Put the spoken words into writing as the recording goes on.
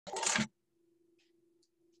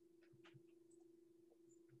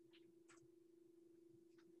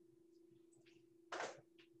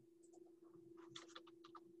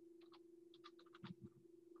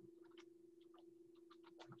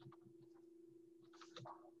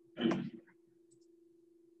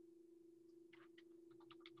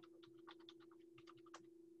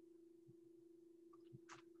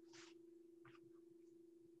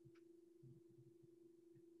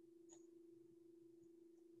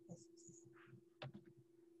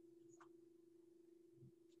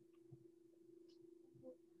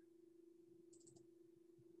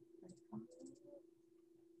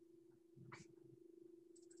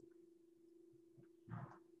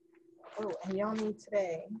Oh, and y'all need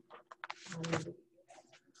today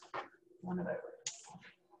one of those.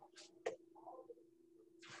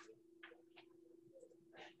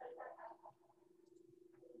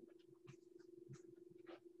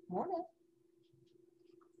 Morning.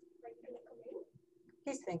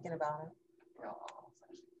 He's thinking about it.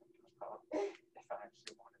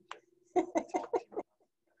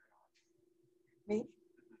 Me?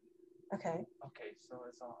 Okay. Okay, so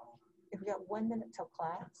it's if we got 1 minute till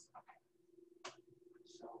class. Okay.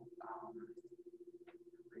 So are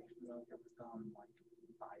you familiar with like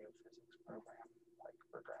biophysics program, like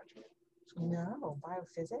for graduate school? No,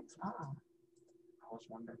 biophysics? I was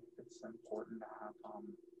wondering if it's important to have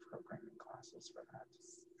programming classes for that.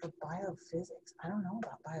 For biophysics? I don't know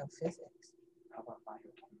about biophysics. How about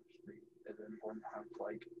biochemistry? Is it important to have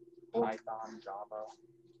like Python, Java?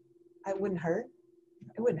 It wouldn't hurt.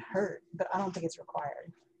 It wouldn't hurt, but I don't think it's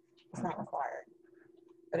required. It's not required.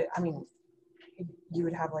 But I mean, you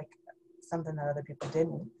would have like something that other people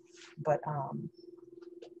didn't. But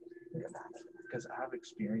because I have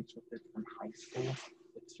experience with it from high school.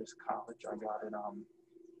 It's just college. I got it.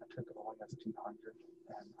 I took it OIS 200,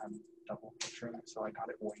 and I'm double featuring it, so I got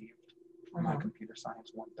it waived. My computer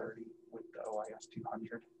science 130 with the OIS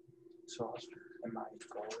 200. So, and my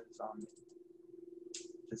goal is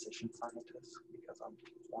physician scientist, because I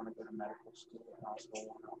want to go to medical school and also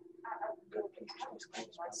want to go to PhD school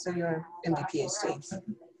as well. So you're in the PhD.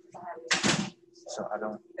 So I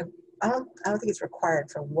don't think it's required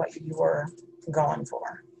for what you're going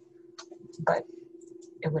for, but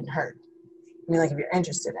it wouldn't hurt. I mean, like if you're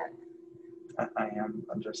interested in it. I am.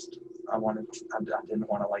 I didn't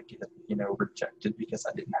want to like get, rejected because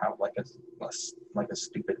I didn't have like a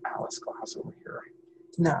stupid Alice class over here.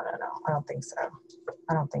 No. I don't think so.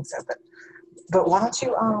 But why don't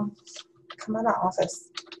you come in our office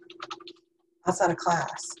outside of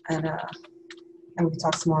class and we can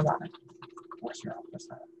talk some more about it. Where's your office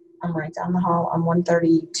at? I'm right down the hall. I'm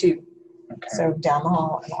 132. Okay. So down the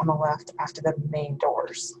hall and on the left after the main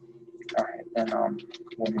doors. All right. And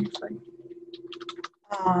when are you free?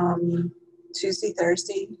 Tuesday,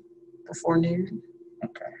 Thursday before noon.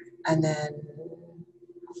 Okay. And then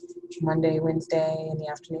Monday, Wednesday in the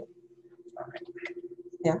afternoon. All right.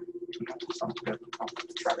 Yeah. Sounds good. I'll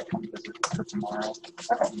try to come visit for tomorrow.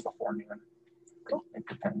 Before noon. Cool. It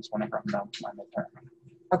depends whenever I'm done with my midterm.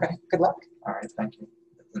 Okay. Good luck. All right. Thank you.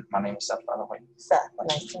 My name is Seth, by the way. Seth.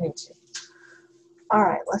 Nice to meet you. All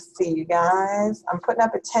right. Let's see, you guys. I'm putting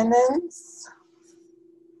up attendance.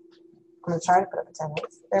 I'm going to try to put up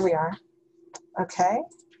attendance. There we are. Okay.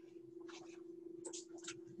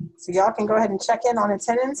 So y'all can go ahead and check in on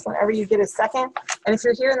attendance whenever you get a second. And if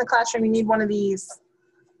you're here in the classroom, you need one of these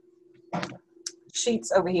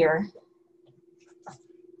sheets over here.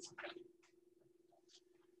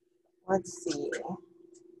 Let's see.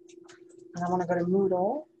 And I want to go to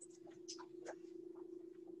Moodle.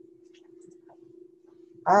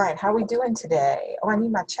 All right, how are we doing today? Oh, I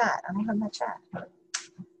need my chat. I don't have my chat.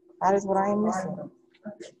 That is what I am missing.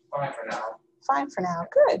 Fine for now. Fine for now.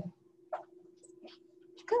 Good.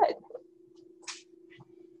 Good.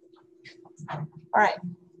 All right.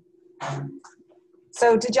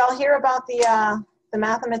 So did y'all hear about the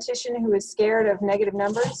mathematician who was scared of negative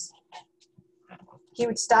numbers? He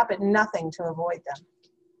would stop at nothing to avoid them.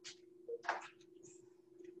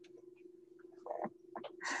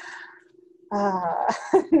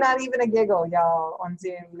 Not even a giggle, y'all, on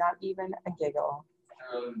Zoom. Not even a giggle.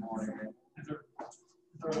 Early morning.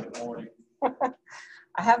 Early morning.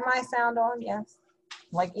 I have my sound on, yes.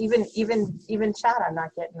 Like even chat, I'm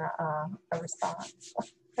not getting a response.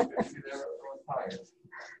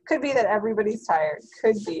 Could be that everybody's tired.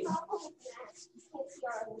 Could be.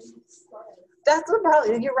 That's the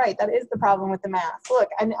problem. You're right. That is the problem with the math. Look,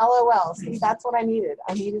 an LOL. See, that's what I needed.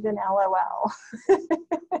 I needed an LOL.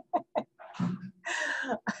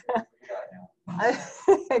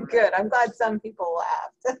 Good. I'm glad some people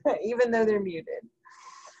laughed, even though they're muted.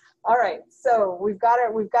 All right, so we've got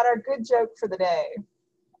our good joke for the day.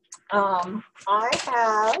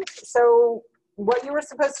 So what you were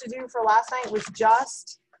supposed to do for last night was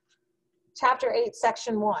just chapter 8,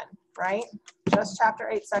 section 1, right? Just chapter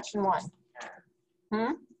 8, section 1.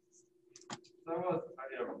 Hmm?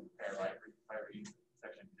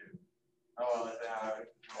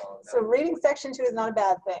 So reading section 2 is not a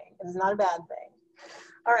bad thing. It is not a bad thing.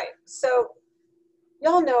 All right, so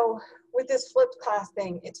y'all know with this flipped class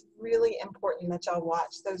thing, it's really important that y'all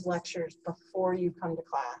watch those lectures before you come to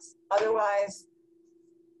class. Otherwise,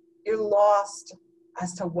 you're lost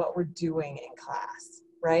as to what we're doing in class,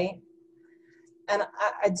 right? And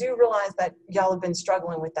I do realize that y'all have been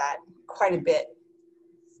struggling with that quite a bit.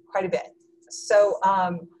 So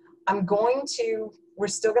we're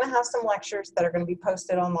still gonna have some lectures that are gonna be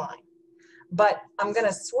posted online, but I'm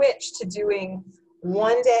gonna switch to doing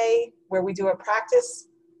one day where we do a practice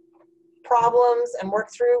problems and work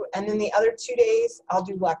through, and then the other 2 days I'll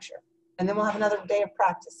do lecture, and then we'll have another day of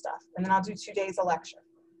practice stuff, and then I'll do 2 days of lecture.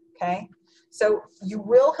 Okay, so you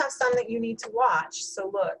will have some that you need to watch. So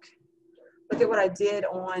look at what I did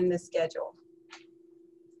on the schedule.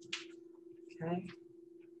 Okay,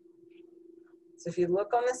 so if you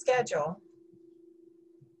look on the schedule,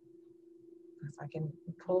 if I can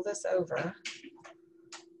pull this over, I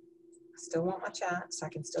still want my chat so I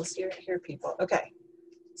can still hear people. Okay.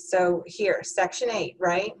 So here, section 8,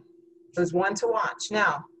 right? There's one to watch.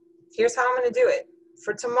 Now, here's how I'm going to do it.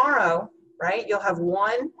 For tomorrow, right, you'll have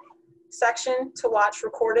one section to watch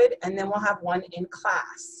recorded, and then we'll have one in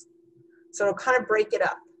class. So it'll kind of break it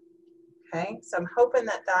up, okay? So I'm hoping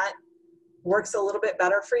that that works a little bit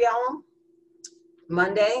better for y'all.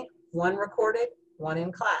 Monday, one recorded, one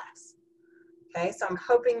in class. Okay, so I'm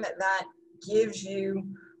hoping that that gives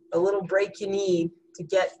you a little break you need to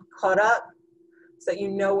get caught up, so that you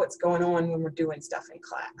know what's going on when we're doing stuff in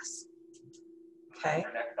class. Okay.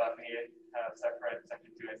 Our next class, we need separate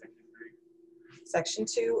section 2 and section 3. Section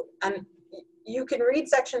 2, and you can read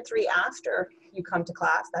section 3 after you come to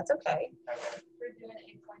class. That's okay. Okay. We're doing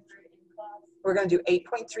 8.3 in class. We're going to do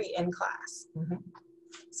 8.3 in class. Mm-hmm.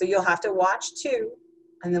 So you'll have to watch 2,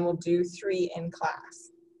 and then we'll do 3 in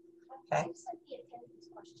class. Okay.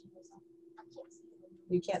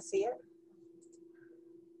 You can't see it?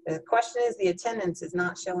 The question is, the attendance is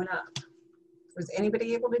not showing up. Was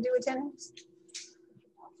anybody able to do attendance?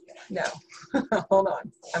 No. Hold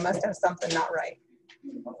on. I must have something not right.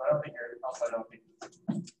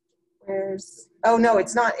 Where's, oh no,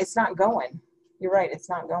 it's not going. You're right, it's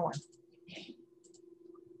not going.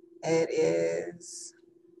 It is,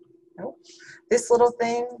 nope. This little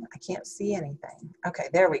thing, I can't see anything. Okay,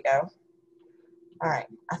 there we go. All right,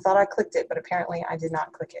 I thought I clicked it, but apparently I did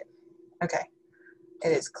not click it. Okay, it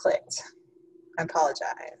is clicked. I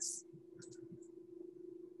apologize.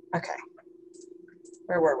 Okay,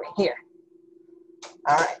 where were we? Here.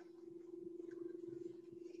 All right.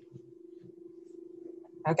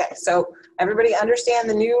 Okay, so everybody understand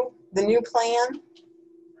the new plan?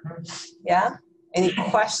 Yeah? Any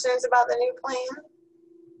questions about the new plan?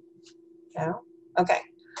 No? Okay.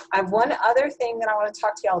 I have one other thing that I want to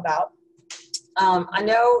talk to y'all about. I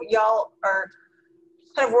know y'all are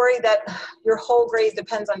kind of worried that your whole grade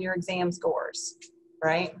depends on your exam scores,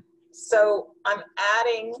 right? So I'm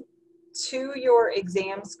adding to your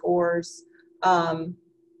exam scores 10%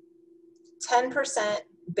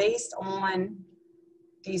 based on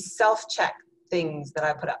these self-check things that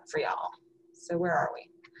I put up for y'all. So where are we?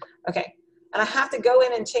 Okay, and I have to go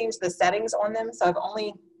in and change the settings on them, so I've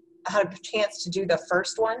only had a chance to do the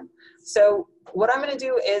first one. So what I'm gonna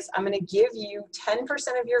do is I'm gonna give you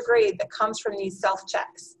 10% of your grade that comes from these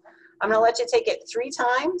self-checks. I'm gonna let you take it 3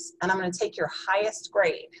 times, and I'm gonna take your highest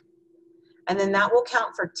grade. And then that will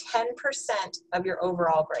count for 10% of your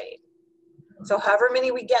overall grade. So however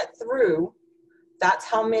many we get through, that's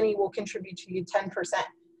how many will contribute to you 10%.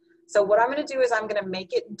 So what I'm gonna do is I'm gonna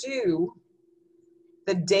make it due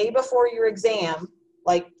the day before your exam.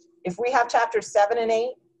 Like if we have chapters 7 and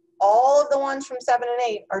 8, all of the ones from 7 and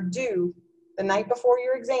 8 are due the night before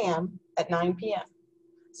your exam at 9 p.m.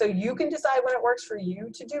 So you can decide when it works for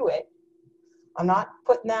you to do it. I'm not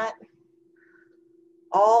putting that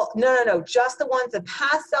all, no, just the ones, the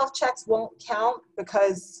past self-checks won't count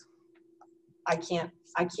because I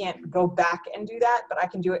can't go back and do that, but I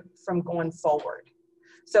can do it from going forward.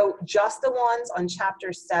 So just the ones on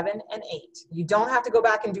chapters 7 and 8. You don't have to go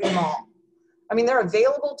back and do them all. I mean, they're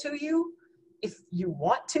available to you if you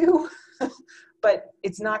want to, but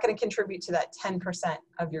it's not going to contribute to that 10%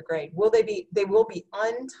 of your grade. Will they be? They will be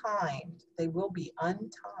untimed. They will be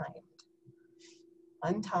untimed.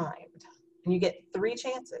 Untimed. And you get 3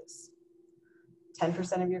 chances.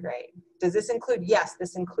 10% of your grade. Does this include? Yes,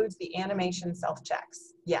 this includes the animation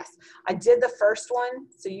self-checks. Yes, I did the first one,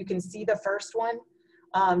 so you can see the first one.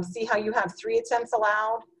 See how you have 3 attempts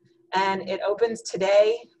allowed, and it opens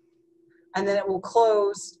today, and then it will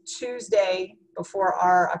close Tuesday before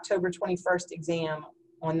our October 21st exam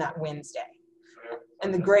on that Wednesday.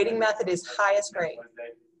 And the grading method is highest grade.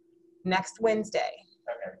 Next Wednesday.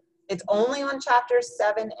 Okay. It's only on chapters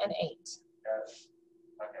 7 and 8. Yes.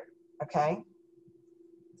 Okay. Okay?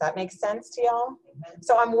 Does that make sense to y'all?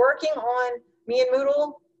 So I'm working on me and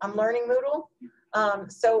Moodle. I'm learning Moodle.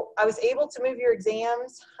 So I was able to move your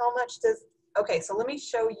exams. How much does, okay, so let me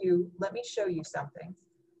show you something.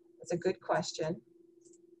 That's a good question.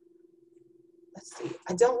 Let's see.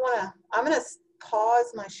 I don't want to, I'm going to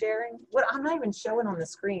pause my sharing. What, I'm not even showing on the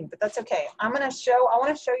screen, but that's okay. I want to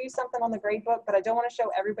show you something on the grade book, but I don't want to show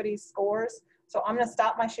everybody's scores. So I'm going to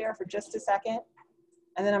stop my share for just a second,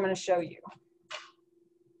 and then I'm going to show you.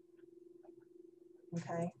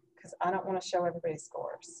 Okay, because I don't want to show everybody's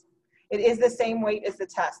scores. It is the same weight as the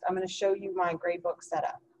test. I'm going to show you my grade book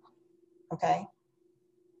setup. Okay.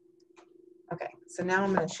 Okay, so now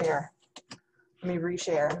I'm going to share. Let me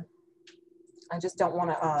reshare. I just don't want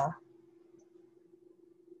to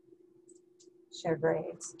share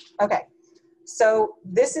grades. Okay, so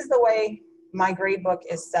this is the way my grade book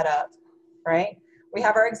is set up, right? We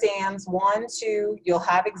have our exams, 1, 2, you'll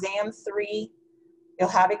have exam 3, you'll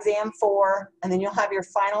have exam 4, and then you'll have your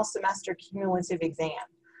final semester cumulative exam.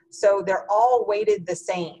 So they're all weighted the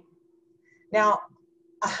same. Now,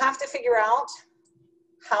 I have to figure out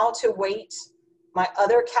how to weight my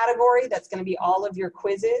other category, that's going to be all of your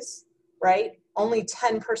quizzes, right? Only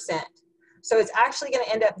 10%. So it's actually going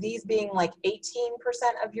to end up these being like 18%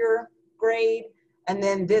 of your grade, and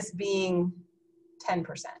then this being 10%.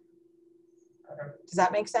 Does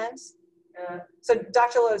that make sense? Yeah. So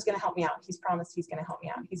Dr. Lowe is going to help me out. He's promised he's going to help me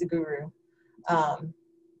out. He's a guru.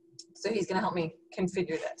 So he's going to help me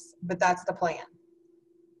configure this, but that's the plan.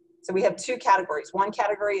 So we have 2 categories. One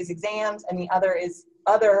category is exams, and the other is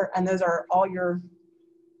other, and those are all your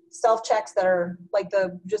self-checks that are like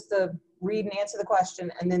just the read and answer the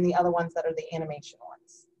question, and then the other ones that are the animation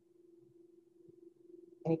ones.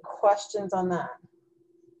 Any questions on that?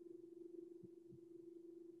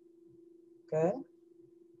 Good?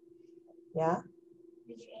 Yeah?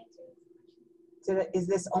 Did you answer? Is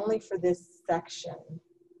this only for this section?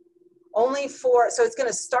 Only for, so it's going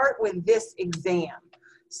to start with this exam.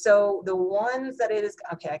 So the ones that it is,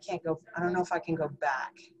 okay, I can't go, I don't know if I can go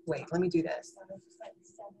back. Wait, let me do this. So it's like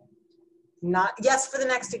 7. Not, yes, for the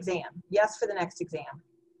next exam. Yes, for the next exam.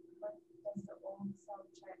 What does the old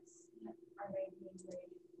self-checks, are they being graded?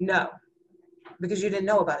 No, because you didn't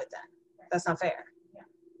know about it then. That's not fair.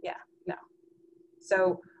 Yeah, no.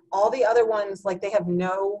 So all the other ones, like they have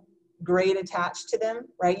no grade attached to them,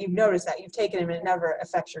 right? You've noticed that. You've taken them and it never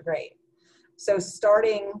affects your grade. So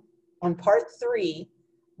starting on part 3,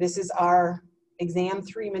 this is our exam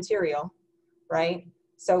 3 material, right?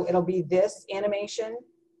 So it'll be this animation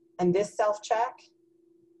and this self-check,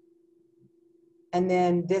 and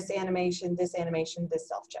then this animation, this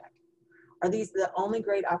self-check. Are these the only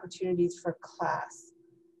grade opportunities for class?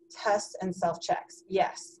 Tests and self-checks?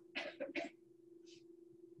 Yes.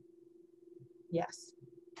 Yes.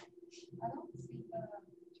 I don't see the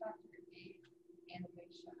chapter 8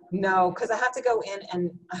 animation. No, because I have to go in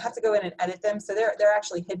and edit them. So they're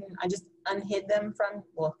actually hidden. I just unhid them from,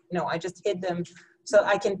 well, no, I just hid them so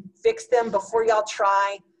I can fix them before y'all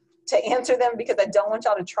try to answer them, because I don't want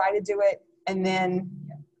y'all to try to do it and then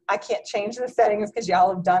I can't change the settings because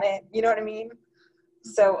y'all have done it. You know what I mean?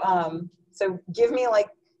 So so give me like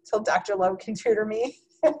till Dr. Lowe can tutor me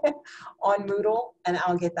on Moodle and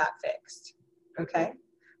I'll get that fixed. Okay?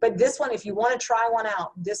 But this one, if you want to try one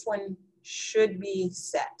out, this one should be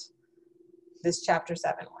set. This chapter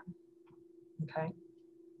 7 one. Okay?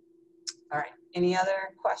 All right. Any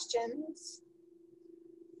other questions?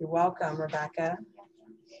 You're welcome, Rebecca.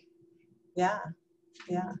 Yeah.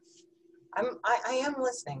 Yeah. I am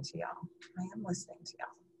listening to y'all. I am listening to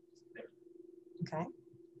y'all. Okay?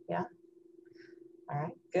 Yeah? All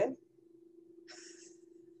right, good.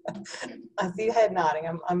 I see head nodding.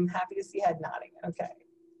 I'm happy to see head nodding. Okay.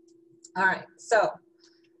 All right, so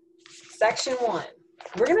section 1.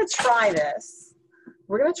 We're gonna try this.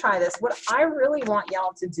 We're gonna try this. What I really want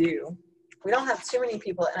y'all to do, we don't have too many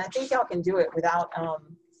people, and I think y'all can do it without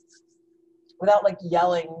like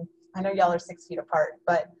yelling. I know y'all are 6 feet apart,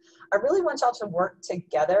 but I really want y'all to work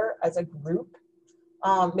together as a group.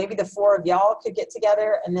 Maybe the 4 of y'all could get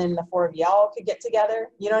together, and then the 4 of y'all could get together.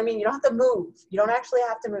 You know what I mean? You don't have to move. You don't actually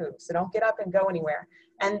have to move. So don't get up and go anywhere.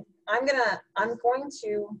 And I'm going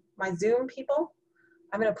to, my Zoom people,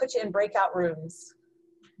 I'm going to put you in breakout rooms.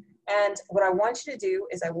 And what I want you to do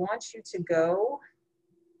is I want you to go,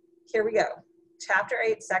 here we go. Chapter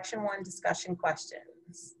 8, Section 1, discussion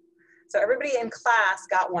questions. So everybody in class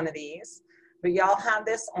got one of these, but y'all have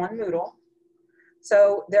this on Moodle.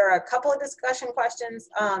 So there are a couple of discussion questions.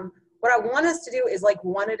 What I want us to do is like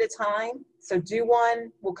one at a time. So do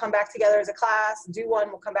one, we'll come back together as a class. Do one,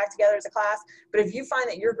 we'll come back together as a class. But if you find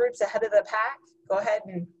that your group's ahead of the pack, go ahead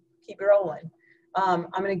and keep it rolling. I'm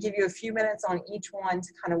going to give you a few minutes on each one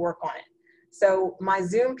to kind of work on it. So my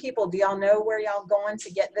Zoom people, do y'all know where y'all going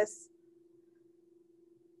to get this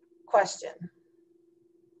question?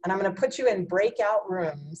 And I'm going to put you in breakout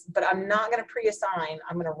rooms, but I'm not going to pre-assign.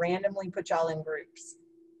 I'm going to randomly put y'all in groups.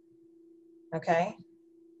 Okay?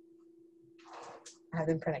 I have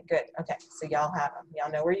them printed. Good. Okay, so y'all have them.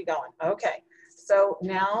 Y'all know where you're going. Okay, so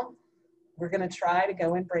now we're going to try to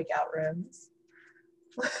go in breakout rooms.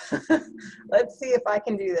 Let's see if I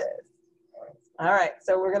can do this. All right,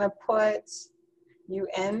 so we're going to put you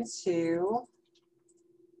into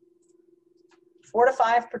 4 to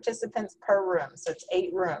 5 participants per room. So it's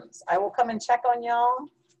 8 rooms. I will come and check on y'all.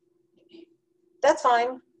 That's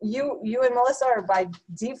fine. You and Melissa are by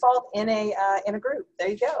default in a group. There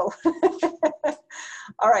you go.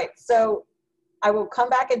 All right, so I will come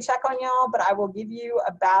back and check on y'all, but I will give you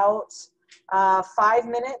about 5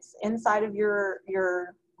 minutes inside of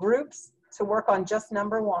your groups to work on just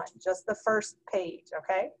number 1, just the first page,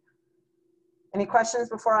 okay? Any questions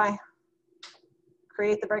before I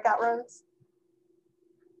create the breakout rooms?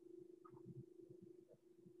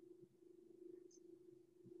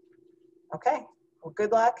 Okay, well,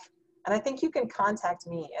 good luck. And I think you can contact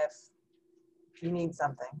me if you need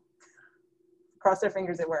something. Cross their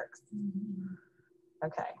fingers it works.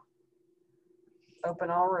 Okay. Open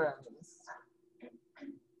all rooms.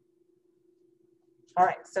 All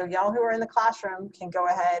right, so y'all who are in the classroom can go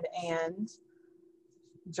ahead and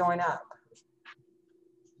join up.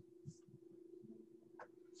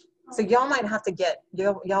 So y'all might have to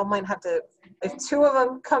y'all might have to, if 2 of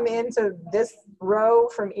them come into this row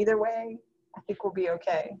from either way, I think we'll be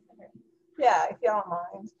okay. Yeah, if y'all don't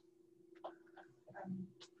mind.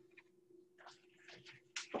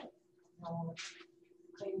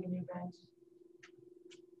 Clean your new bench.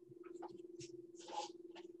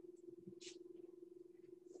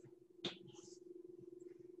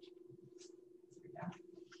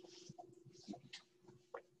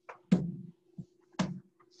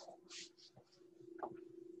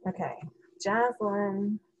 Okay,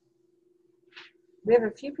 Jaslyn. We have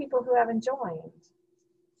a few people who haven't joined.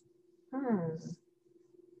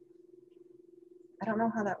 I don't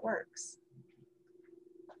know how that works.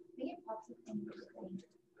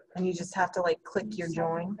 And you just have to like click your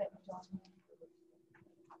join.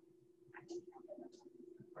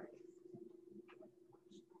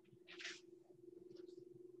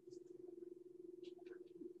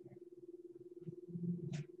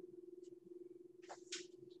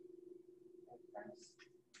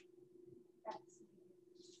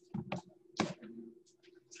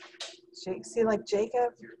 See, like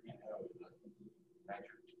Jacob.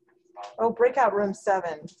 Oh, breakout room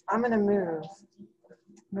 7. I'm gonna move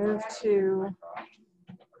to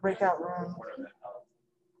breakout room.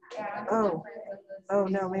 Oh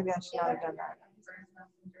no, maybe I should not have done that.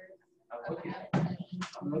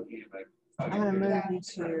 I'm gonna move you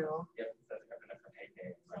to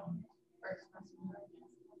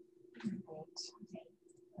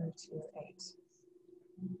 8.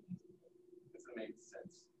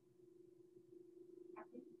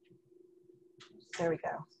 There we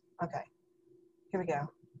go. Okay, here we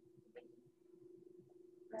go.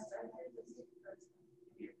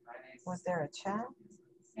 Was there a chat?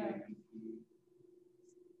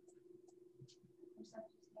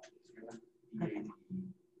 Okay.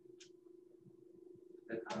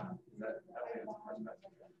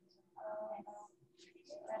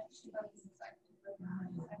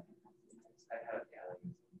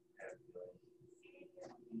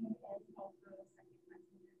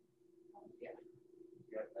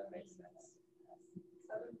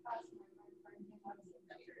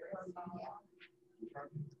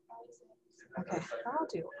 Okay, how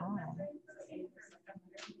do I?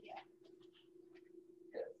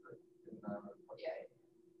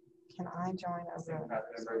 Can I join a room?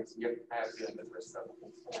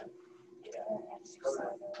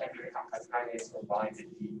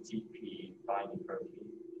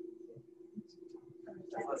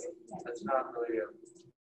 That's not really a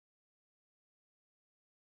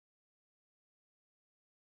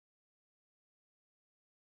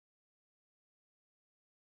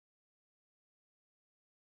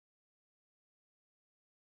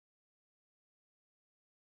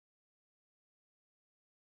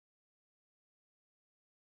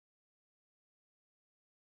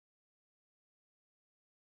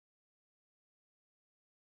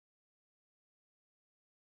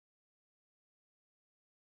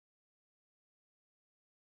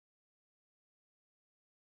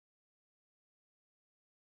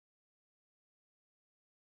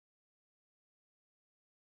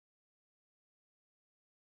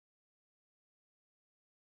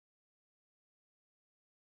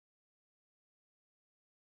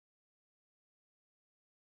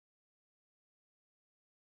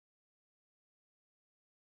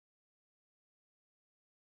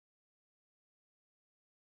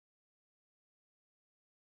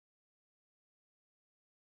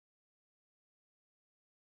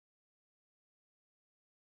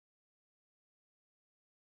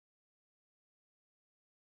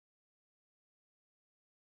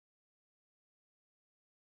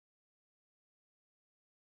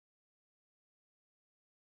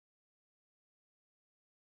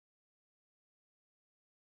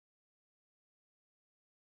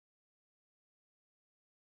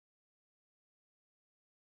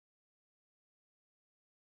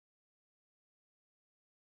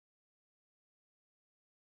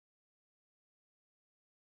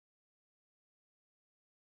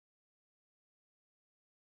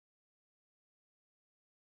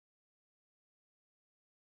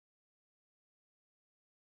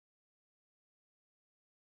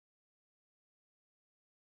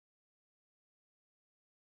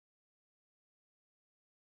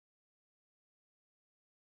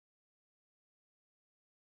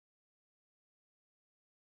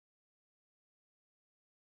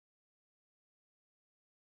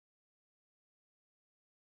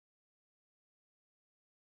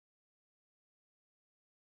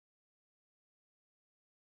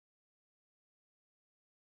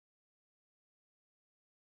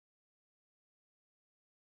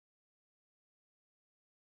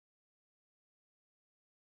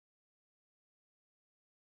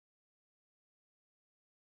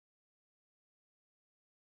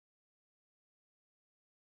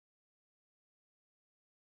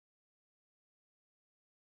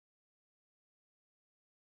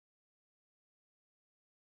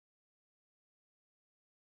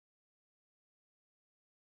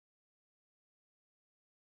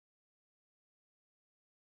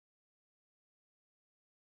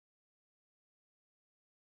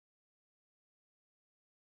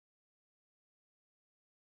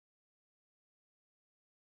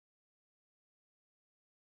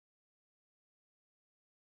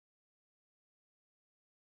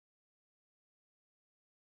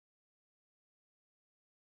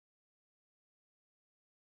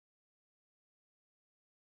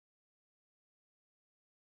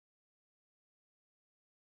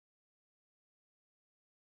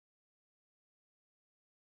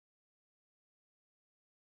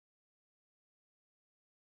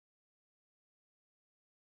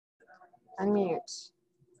Unmute.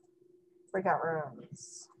 Breakout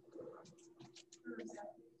rooms.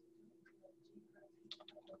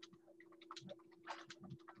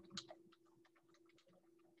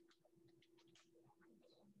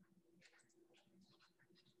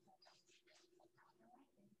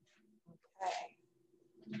 Okay.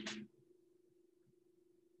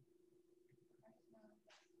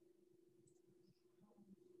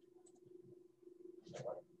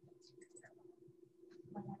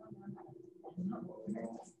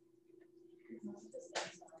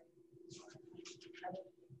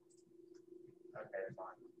 Okay,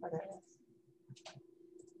 fine. Okay.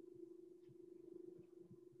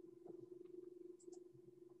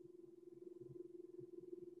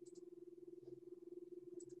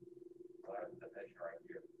 So I have the measure right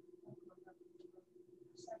here.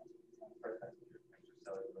 First,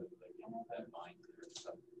 extracellular ligand that binds to the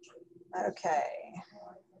receptor. Okay.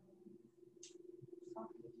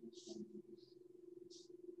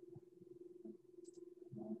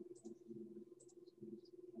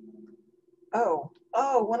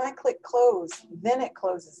 Oh, when I click close, then it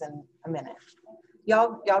closes in a minute.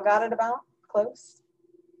 Y'all got it about close?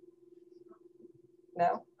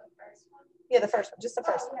 No? Yeah, the first one, just the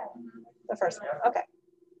first one. The first one, okay.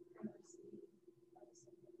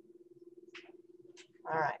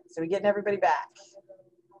 All right, so we're getting everybody back.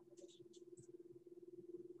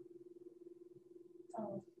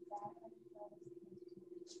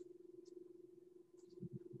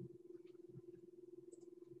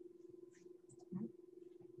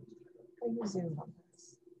 How do you zoom on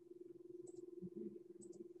this?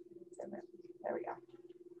 There we go.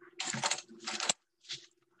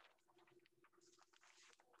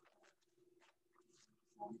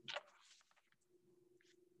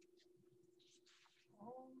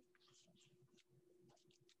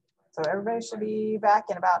 So everybody should be back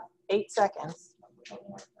in about 8 seconds.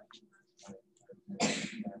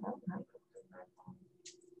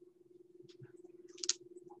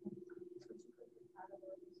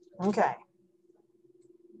 Okay.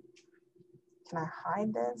 Can I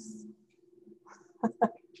hide this?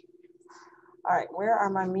 All right, where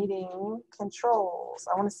are my meeting controls?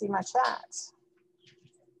 I want to see my chat.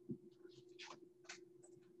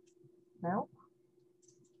 No?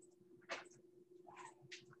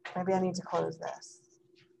 Maybe I need to close this.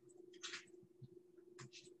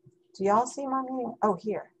 Do y'all see my meeting? Oh,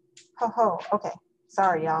 here. Ho, okay.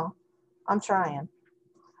 Sorry, y'all. I'm trying.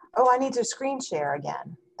 Oh, I need to screen share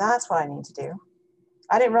again. That's what I need to do.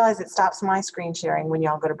 I didn't realize it stops my screen sharing when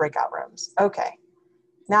y'all go to breakout rooms. Okay,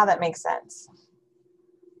 now that makes sense.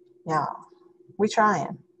 Yeah, we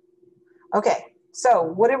trying. Okay, so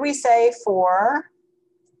what did we say for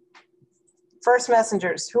first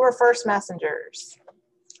messengers? Who are first messengers?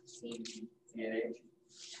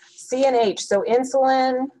 C and H, so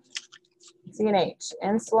insulin, C and H,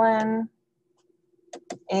 insulin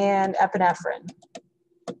and epinephrine.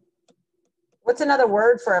 What's another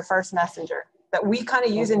word for a first messenger that we kind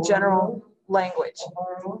of use in general language?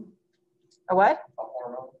 A what? A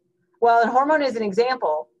hormone. Well, a hormone is an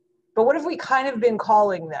example, but what have we kind of been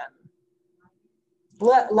calling them?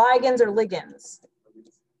 Ligands or ligands,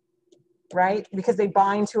 right? Because they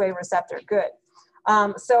bind to a receptor. Good.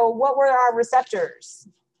 So what were our receptors?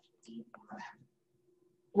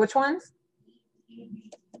 Which ones?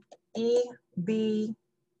 E, B,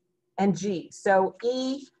 and G. So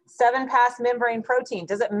E, 7-pass membrane protein.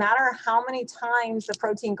 Does it matter how many times the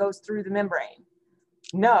protein goes through the membrane?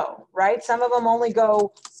 No, right? Some of them only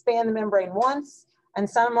go span the membrane once, and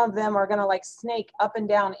some of them are gonna like snake up and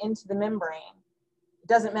down into the membrane. It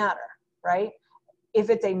doesn't matter, right? If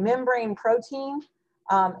it's a membrane protein,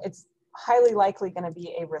 it's highly likely gonna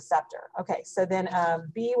be a receptor. Okay, so then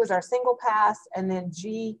B was our single pass, and then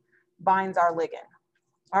G binds our ligand.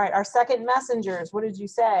 All right, our second messengers, what did you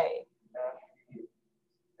say?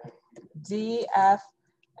 D, F,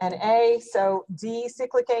 and A. So D,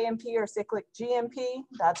 cyclic AMP or cyclic GMP,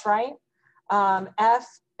 that's right.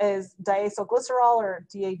 F is diacylglycerol or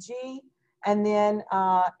DAG. And then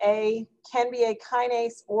A can be a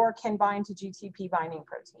kinase or can bind to GTP binding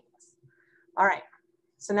proteins. All right,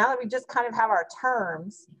 so now that we just kind of have our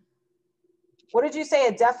terms, what did you say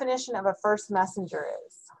a definition of a first messenger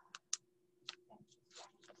is?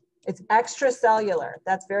 It's extracellular.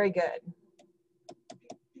 That's very good.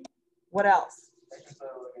 What else?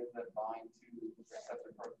 Extracellular that bind to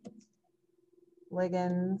receptor proteins.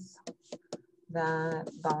 Ligands that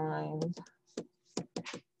bind.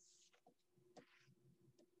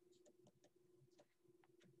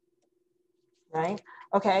 Right?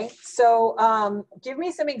 Okay, so give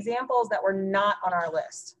me some examples that were not on our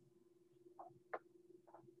list.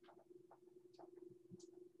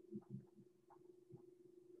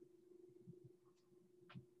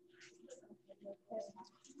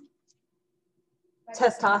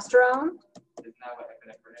 Testosterone. Isn't that what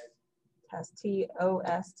epinephrine is?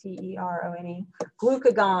 Testosterone.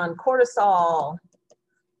 Glucagon, cortisol.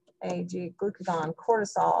 Glucagon,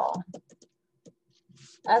 cortisol.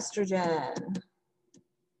 Estrogen.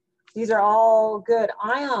 These are all good.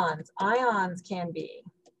 Ions. Ions can be.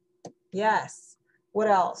 Yes. What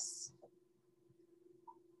else?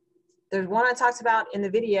 There's one I talked about in the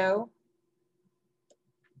video.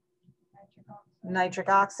 Nitric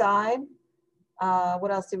oxide.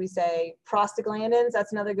 What else did we say? Prostaglandins,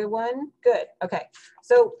 that's another good one. Good, okay.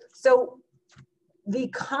 So the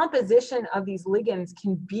composition of these ligands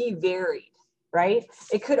can be varied, right?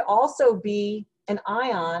 It could also be an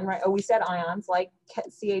ion, right? Oh, we said ions like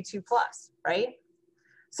Ca2+, right?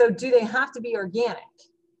 So do they have to be organic?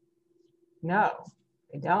 No,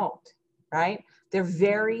 they don't, right? They're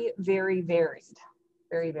very, very varied.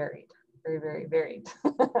 Very varied. Very, very varied.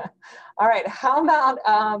 All right, how about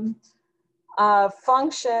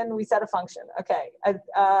function? We said a function, okay.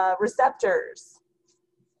 Receptors.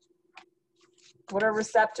 What are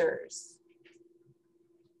receptors?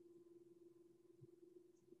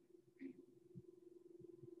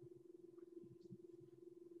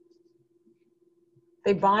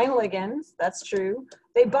 They bind ligands, that's true.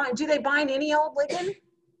 They bind, do they bind any old ligand?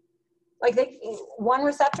 Like one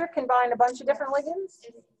receptor can bind a bunch of different ligands?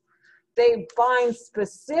 They bind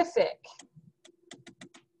specific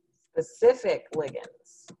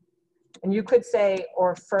ligands. And you could say,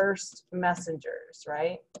 or first messengers,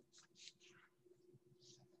 right?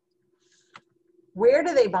 Where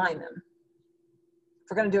do they bind them? If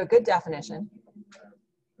we're going to do a good definition.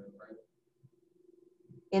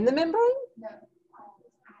 In the membrane? No.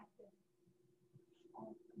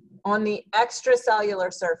 On the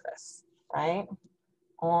extracellular surface, right?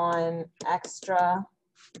 On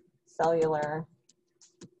extracellular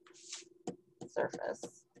surface.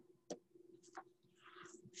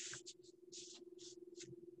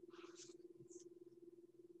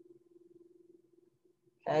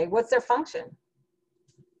 Okay, what's their function?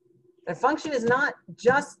 Their function is not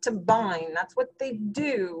just to bind, that's what they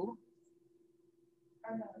do.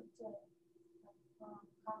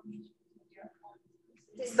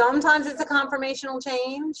 Sometimes it's a conformational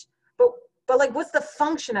change, but like what's the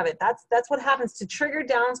function of it? That's what happens to trigger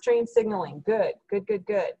downstream signaling. Good.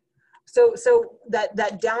 So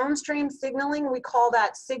that downstream signaling, we call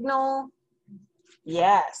that signal,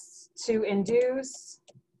 yes, to induce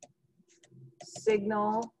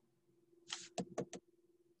signal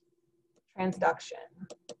transduction.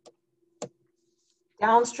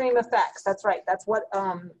 Downstream effects, that's right. That's what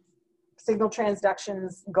signal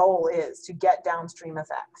transduction's goal is, to get downstream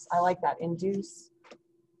effects. I like that, induce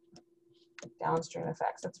downstream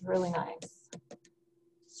effects. That's really nice.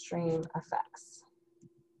 Stream effects.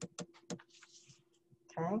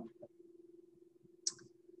 Okay.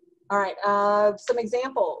 All right, some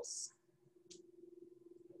examples.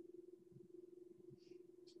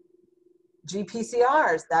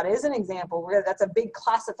 GPCRs, that is an example. That's a big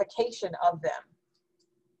classification of them.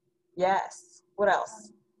 Yes, what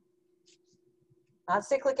else? Not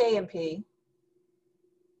cyclic AMP.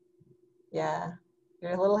 Yeah,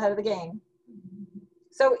 you're a little ahead of the game.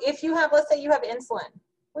 So if you have, let's say you have insulin,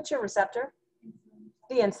 what's your receptor?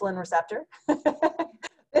 The insulin receptor.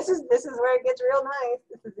 This is where it gets real nice.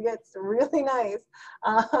 It gets really nice.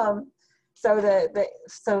 So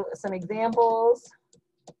some examples.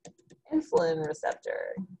 Insulin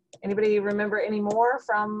receptor. Anybody remember any more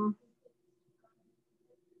from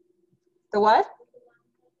the what?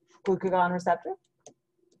 Glucagon receptor.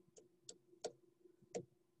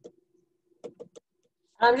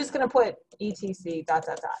 I'm just going to put ETC ...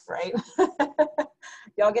 right?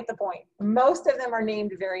 Y'all get the point. Most of them are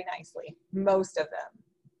named very nicely. Most of them.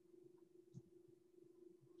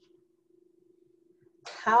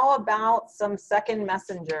 How about some second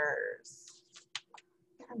messengers?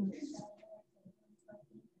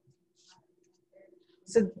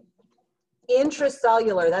 So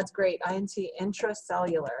intracellular, that's great. INT,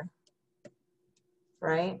 intracellular,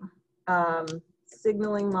 right?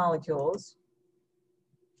 Signaling molecules.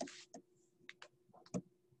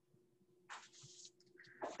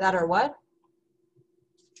 That are what?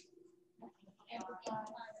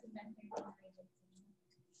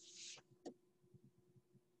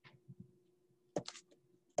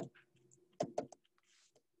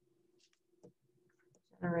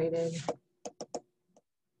 Generated.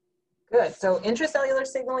 Good. So intracellular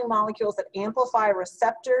signaling molecules that amplify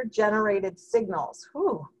receptor-generated signals.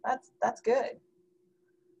 Whew, that's good.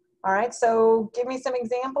 All right. So give me some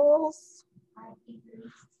examples.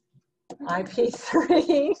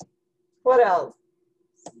 IP3. What else?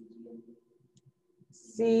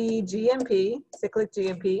 CGMP, cyclic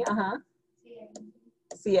GMP,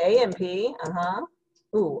 CAMP,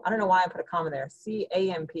 Ooh, I don't know why I put a comma there.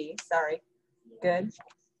 CAMP, sorry. Good.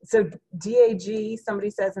 So DAG, somebody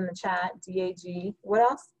says in the chat, DAG. What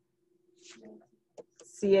else?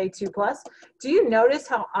 Ca2 plus. Do you notice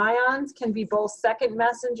how ions can be both second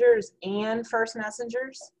messengers and first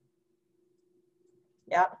messengers?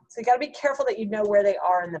 Yeah. So you got to be careful that you know where they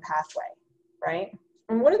are in the pathway, right?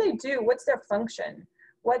 And what do they do? What's their function?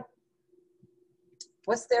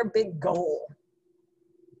 What's their big goal?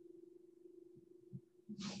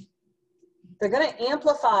 They're going to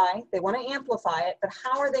amplify. They want to amplify it, but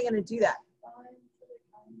how are they going to do that?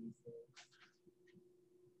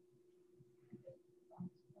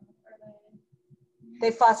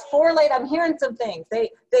 They phosphorylate. I'm hearing some things. They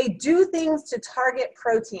do things to target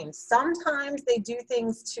proteins. Sometimes they do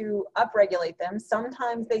things to upregulate them.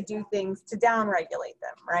 Sometimes they do things to downregulate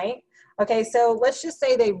them, right? Okay, so let's just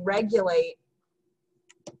say they regulate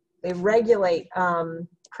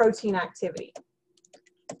protein activity.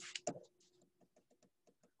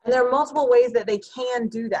 And there are multiple ways that they can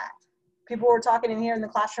do that. People were talking in here in the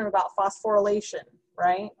classroom about phosphorylation,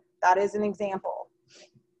 right? That is an example.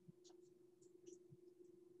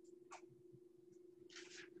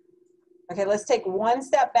 Okay, let's take one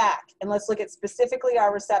step back and let's look at specifically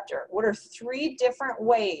our receptor. What are 3 different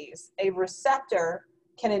ways a receptor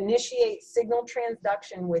can initiate signal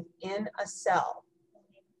transduction within a cell?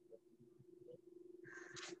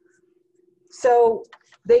 So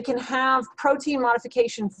they can have protein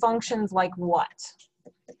modification functions like what?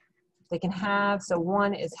 They can have, so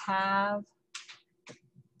one is have.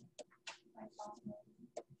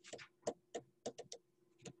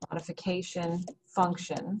 Modification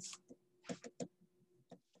functions.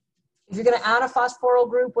 If you're going to add a phosphoryl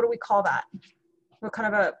group, what do we call that? What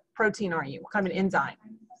kind of a protein are you? What kind of an enzyme?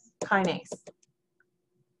 Kinase.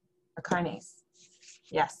 A kinase.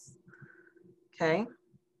 Yes. Okay.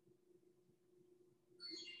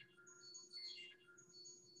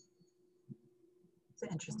 It's an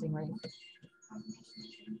interesting way.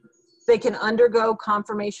 They can undergo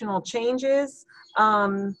conformational changes.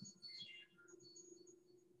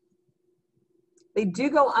 They do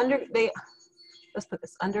go under, let's put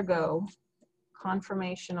this, undergo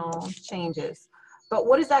conformational changes. But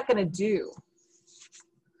what is that going to do?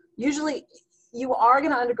 Usually, you are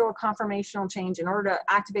going to undergo a conformational change in order to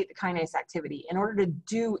activate the kinase activity, in order to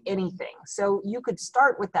do anything. So you could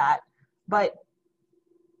start with that, but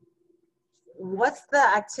what's the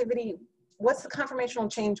activity, what's the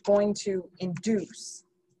conformational change going to induce?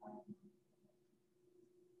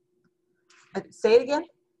 Say it again.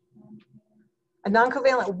 A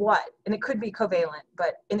non-covalent what? And it could be covalent,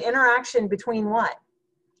 but an interaction between what?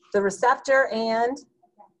 The receptor and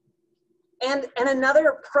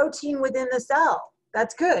another protein within the cell.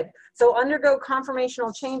 That's good. So undergo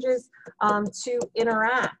conformational changes to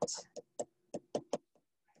interact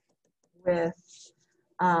with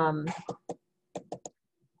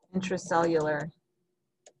intracellular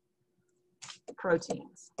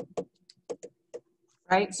proteins.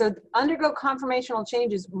 Right? So undergo conformational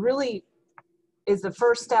changes really is the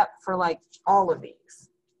first step for like all of these.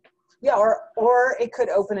 Yeah, or it could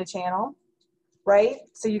open a channel, right?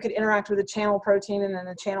 So you could interact with a channel protein and then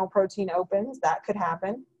the channel protein opens. That could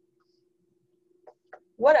happen.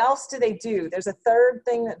 What else do they do? There's a third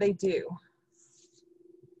thing that they do.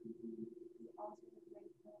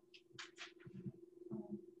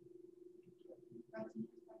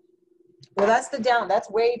 Well, that's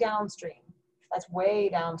way downstream. That's way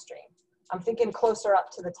downstream. I'm thinking closer up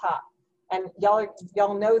to the top. And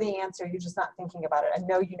y'all know the answer, you're just not thinking about it. I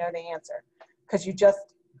know you know the answer because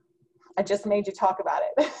I just made you talk about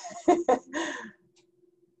it.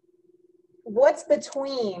 What's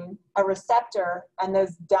between a receptor and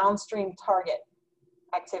those downstream target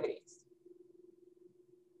activities?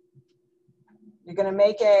 You're going to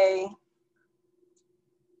make a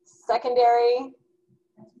secondary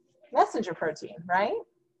messenger protein, right?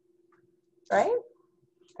 Right?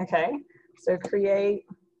 Okay, so create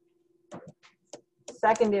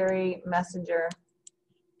secondary messenger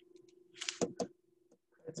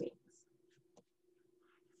proteins.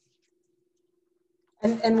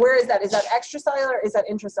 And where is that? Is that extracellular or is that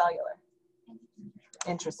intracellular?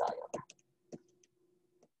 Intracellular.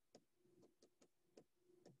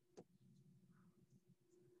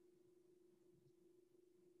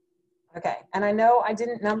 Okay, and I know I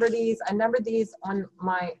didn't number these. I numbered these on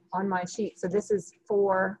my sheet. So this is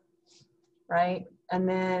 4, right? And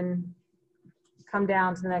then come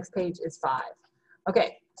down to the next page is 5.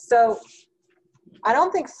 Okay, so I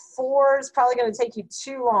don't think 4 is probably going to take you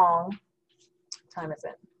too long. What time is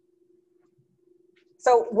it?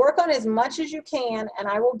 So work on as much as you can, and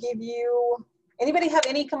I will give you, anybody have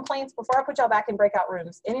any complaints before I put y'all back in breakout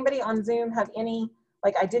rooms? Anybody on Zoom have any,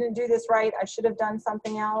 like, I didn't do this right, I should have done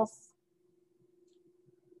something else?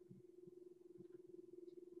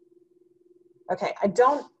 Okay, I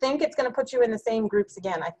don't think it's gonna put you in the same groups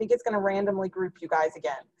again. I think it's gonna randomly group you guys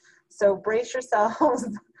again. So brace yourselves.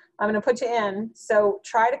 I'm gonna put you in. So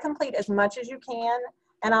try to complete as much as you can,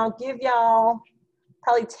 and I'll give y'all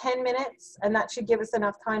probably 10 minutes, and that should give us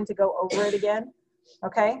enough time to go over it again,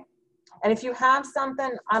 okay? And if you have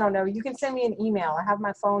something, I don't know, you can send me an email. I have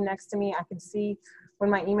my phone next to me. I can see when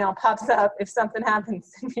my email pops up. If something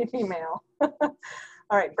happens, send me an email. All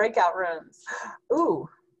right, breakout rooms. Ooh,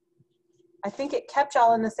 I think it kept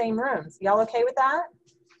y'all in the same rooms. Y'all okay with that?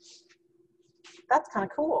 That's kind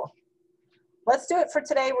of cool. Let's do it for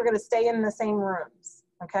today. We're gonna stay in the same rooms,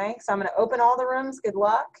 okay? So I'm gonna open all the rooms. Good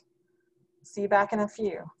luck. See you back in a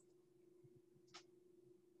few.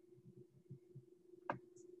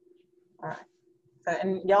 All right, so,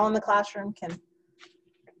 and y'all in the classroom can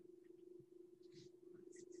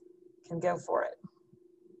go for it.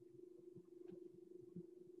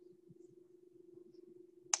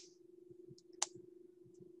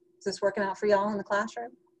 Is this working out for y'all in the classroom?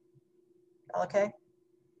 Y'all okay?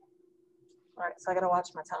 All right, so I gotta watch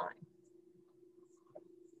my time.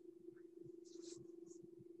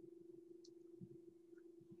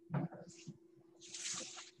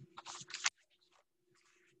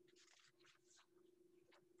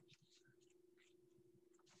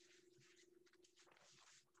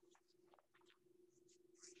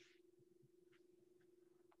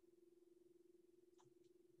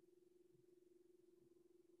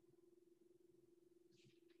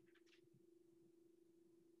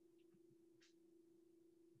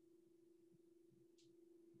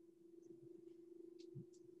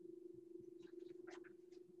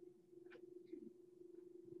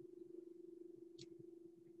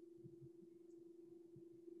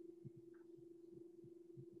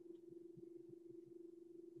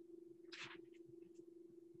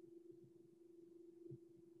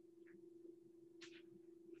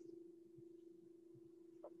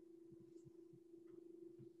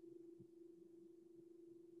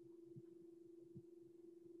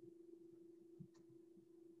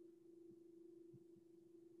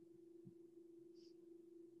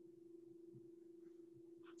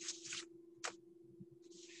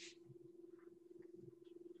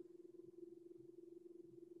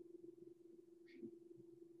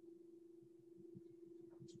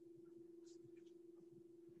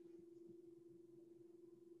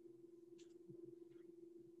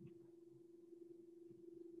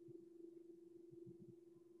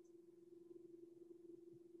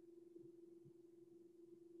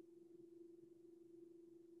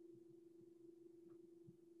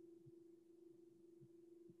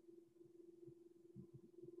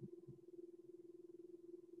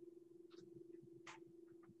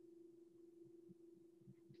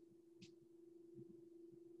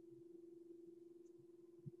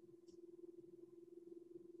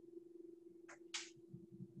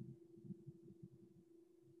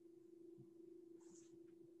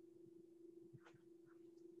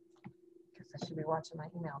 I should be watching my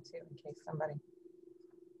email too in case somebody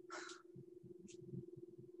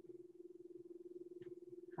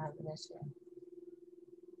has an issue.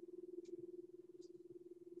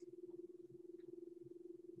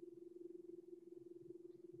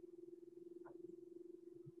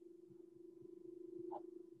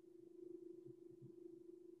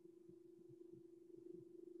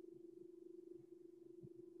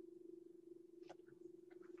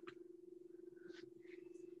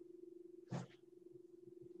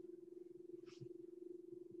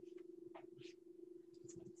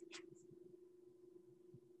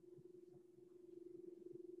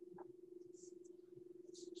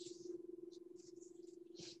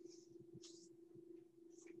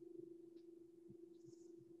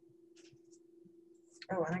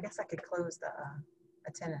 Oh, and I guess I could close the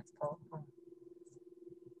attendance poll. Oh.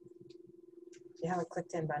 You have it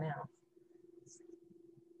clicked in by now.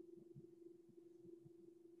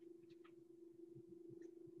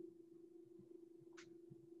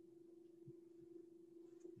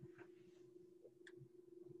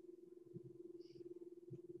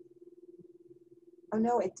 Oh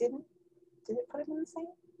no, it didn't. Did it put it in the same?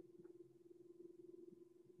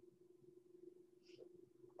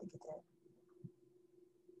 I think it did.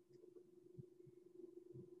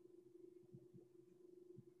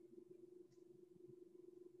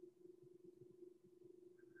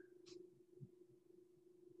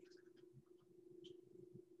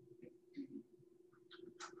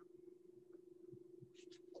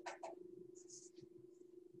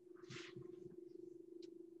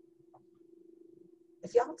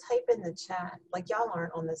 if y'all type in the chat, like y'all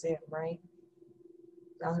aren't on the Zoom, right?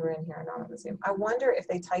 Y'all who are in here are not on the Zoom. I wonder if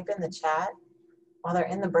they type in the chat while they're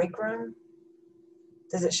in the break room,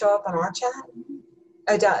 does it show up on our chat?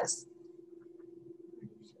 Oh, it does.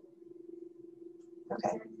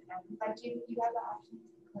 Okay. Like you have the option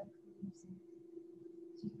to click using.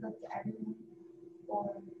 So you click to everyone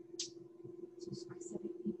or to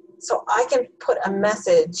specific people. So I can put a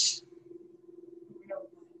message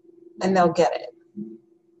and they'll get it.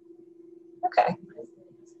 Okay.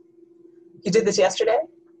 You did this yesterday?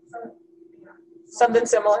 Something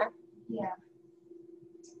similar? Yeah.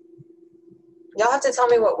 Y'all have to tell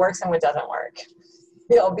me what works and what doesn't work.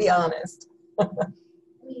 Y'all be honest. I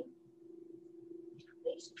mean,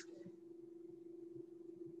 they should do it.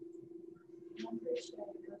 I'm pretty sure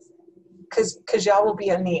it goes to everyone. Because y'all will be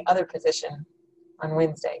in the other position on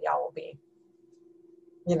Wednesday. Y'all will be,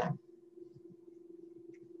 you know.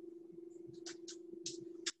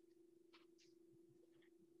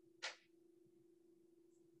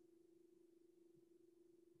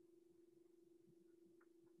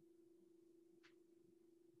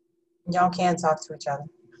 Y'all can talk to each other.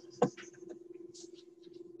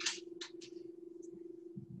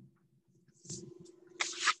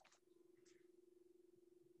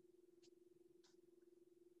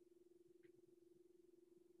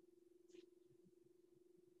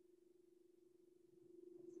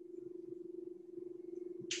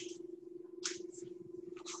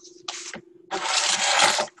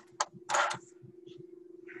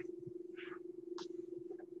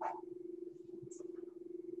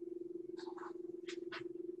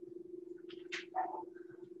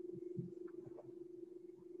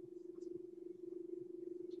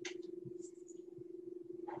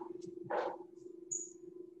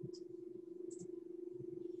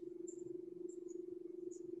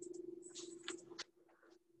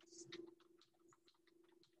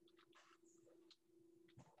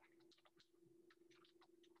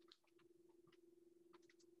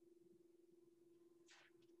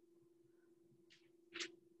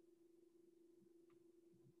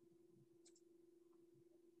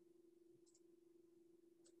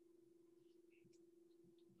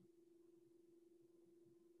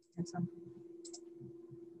 It's, are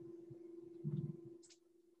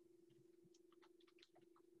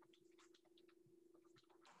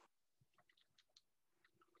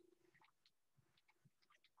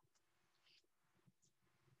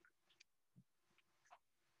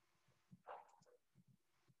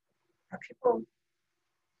people,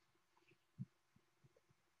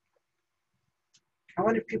 I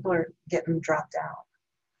wonder if people are getting dropped out.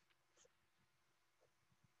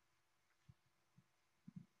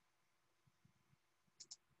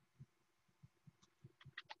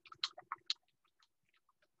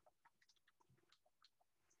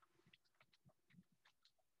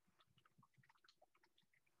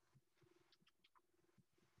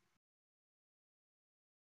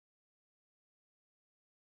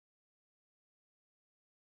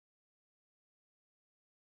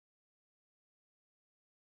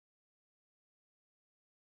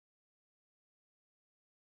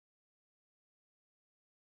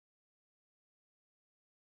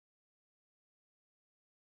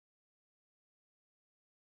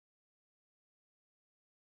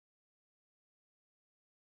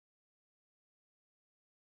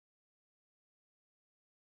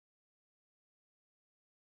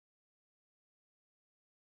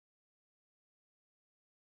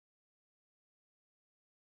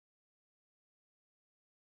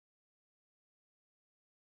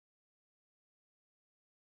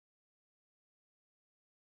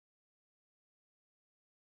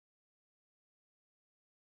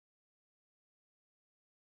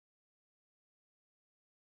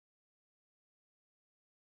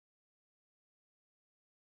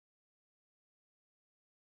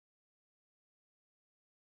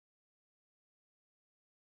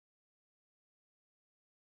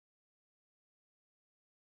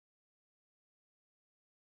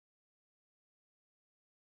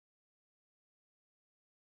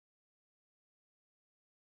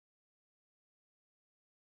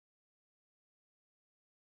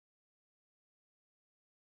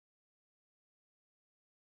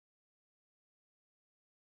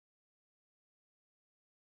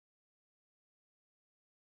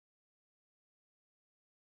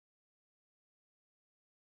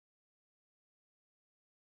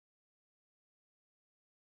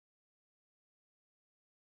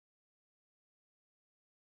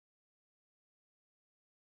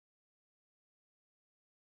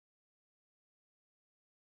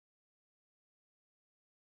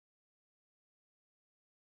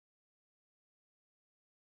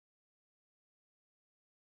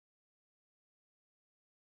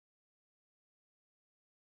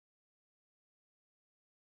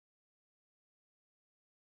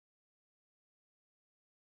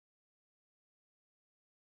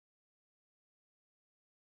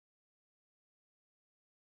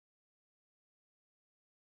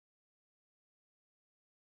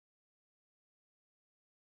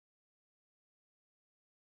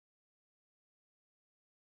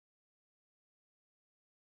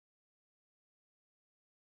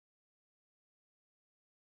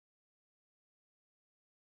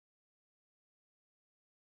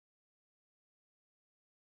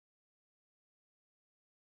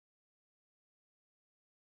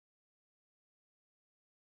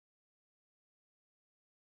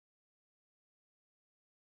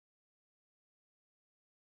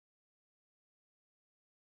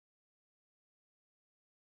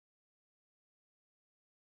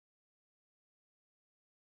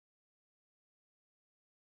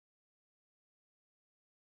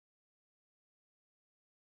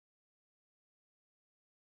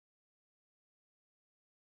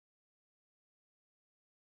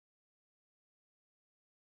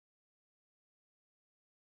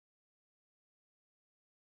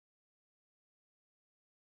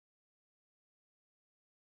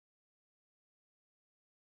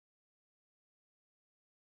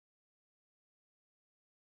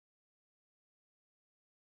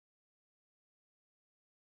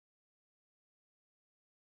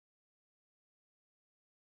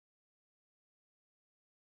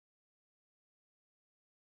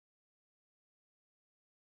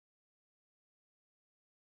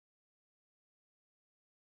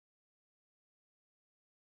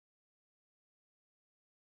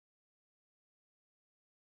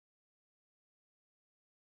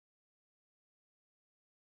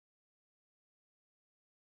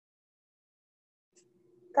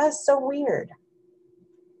 That's so weird.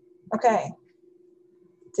 Okay.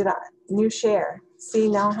 New share. See,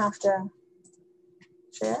 now I have to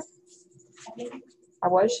share? I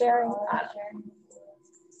was sharing? I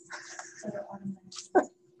don't know.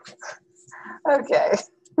 Okay.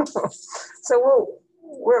 So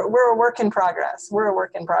we're a work in progress. We're a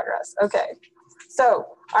work in progress. Okay.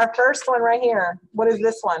 So our first one right here, what is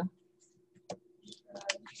this one?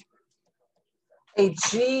 A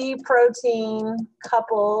G protein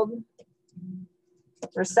coupled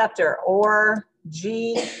receptor, or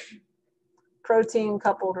G protein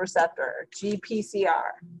coupled receptor,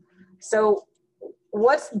 GPCR. So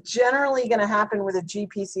what's generally going to happen with a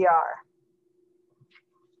GPCR?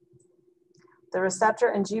 The receptor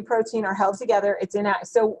and G protein are held together. It's inactive.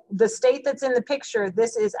 So the state that's in the picture,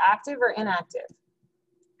 this is active or inactive?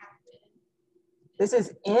 This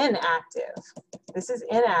is inactive. This is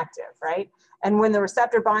inactive, right? And when the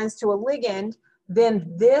receptor binds to a ligand, then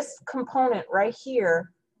this component right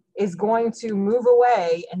here is going to move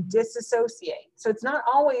away and disassociate. So it's not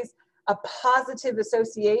always a positive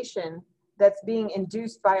association that's being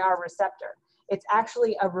induced by our receptor. It's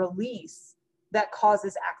actually a release that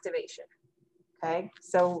causes activation. Okay,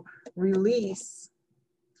 so release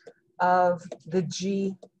of the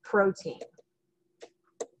G protein.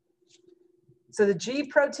 So the G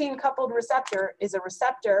protein coupled receptor is a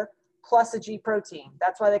receptor plus a G protein.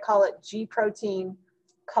 That's why they call it G protein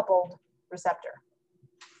coupled receptor.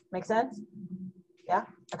 Make sense? Yeah,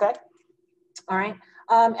 okay. All right,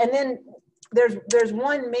 and then there's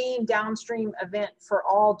one main downstream event for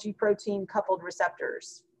all G protein coupled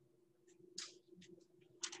receptors.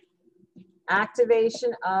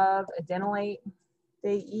 Activation of adenylate,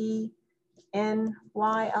 A-E-N-Y-L-A-T-E,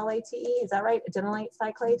 is that right? Adenylate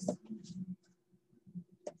cyclase?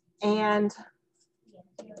 And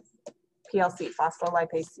PLC,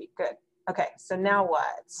 phospholipase C, good. Okay, so now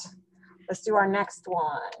what? Let's do our next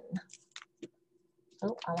one.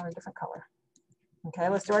 Oh, I want a different color. Okay,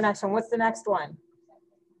 let's do our next one. What's the next one?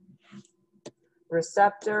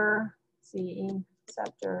 Receptor, CE,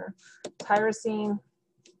 receptor, tyrosine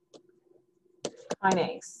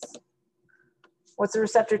kinase. What's the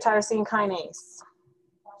receptor tyrosine kinase?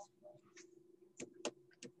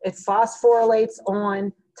 It phosphorylates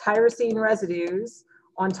on tyrosine residues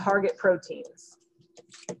on target proteins.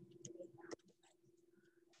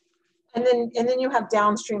 And then you have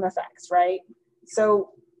downstream effects, right?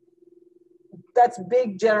 So that's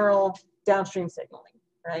big general downstream signaling,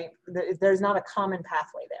 right? There's not a common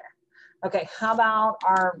pathway there. Okay, how about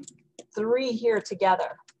our three here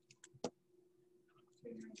together?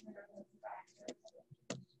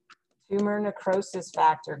 Tumor necrosis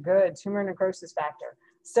factor, good, tumor necrosis factor.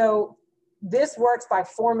 So this works by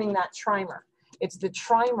forming that trimer. It's the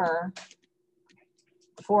trimer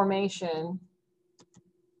formation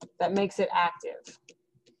that makes it active.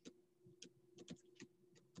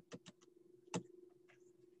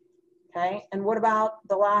 Okay, and what about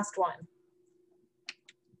the last one?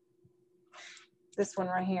 This one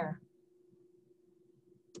right here.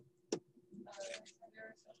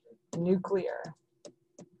 Nuclear.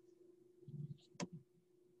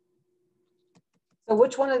 So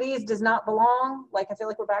which one of these does not belong? Like, I feel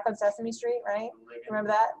like we're back on Sesame Street, right? Remember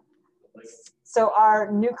that? So our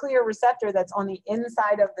nuclear receptor that's on the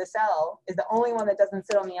inside of the cell is the only one that doesn't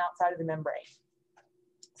sit on the outside of the membrane.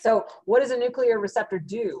 So what does a nuclear receptor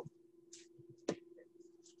do?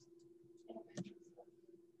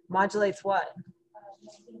 Modulates what?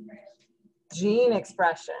 Gene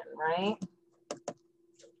expression, right?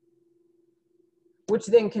 Which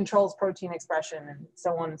then controls protein expression and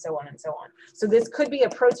so on and so on and so on. So this could be a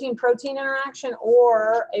protein-protein interaction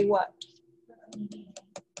or a what?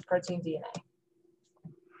 Protein DNA.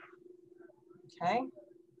 Okay,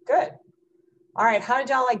 good. All right, how did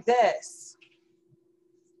y'all like this?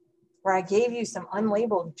 Where I gave you some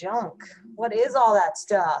unlabeled junk. What is all that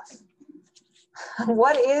stuff?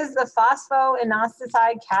 What is the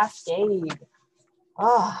phosphoinositide cascade?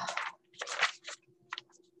 Oh.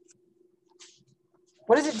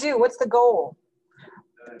 What does it do? What's the goal?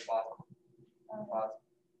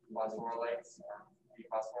 Phosphorylates,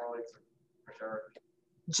 for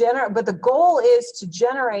sure. But the goal is to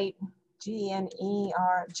generate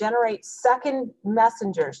generate second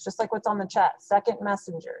messengers, just like what's on the chat, second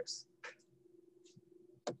messengers.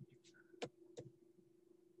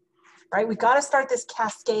 Right, we got to start this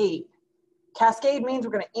cascade. Cascade means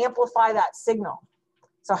we're going to amplify that signal.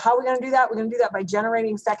 So how are we going to do that? We're going to do that by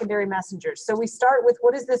generating secondary messengers. So we start with,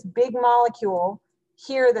 what is this big molecule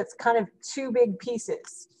here that's kind of two big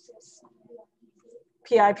pieces?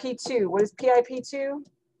 PIP2. What is PIP2?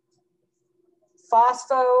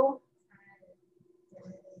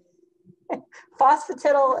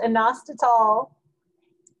 phosphatidylinositol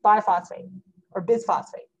biphosphate or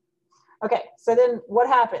bisphosphate. Okay, so then what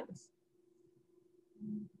happens?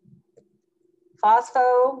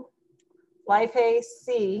 Phospholipase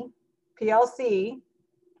C, PLC,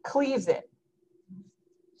 cleaves it,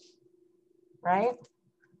 right?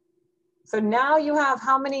 So now you have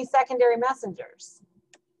how many secondary messengers?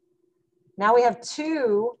 Now we have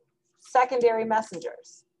 2 secondary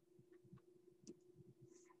messengers.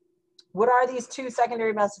 What are these 2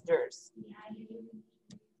 secondary messengers?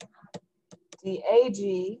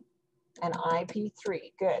 DAG and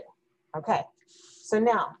IP3. Good. Okay. So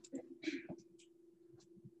now,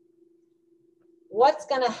 what's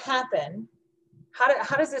going to happen?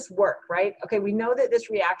 How does this work, right? Okay, we know that this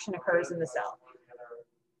reaction occurs in the cell.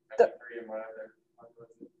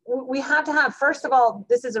 We have to have, first of all,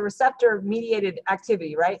 this is a receptor-mediated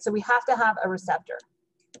activity, right? So we have to have a receptor.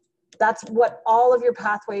 That's what all of your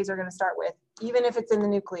pathways are going to start with, even if it's in the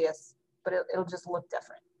nucleus, but it'll just look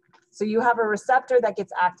different. So you have a receptor that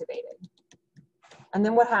gets activated. And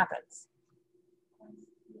then what happens?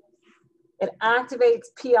 It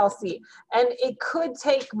activates PLC. And it could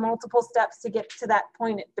take multiple steps to get to that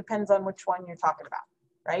point. It depends on which one you're talking about,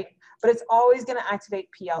 right? But it's always going to activate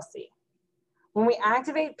PLC. When we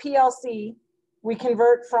activate PLC, we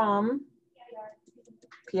convert from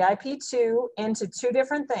PIP2 into 2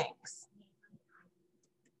 different things,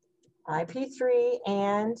 IP3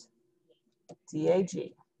 and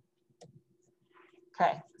DAG.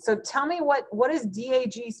 Okay, so tell me what does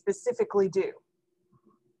DAG specifically do?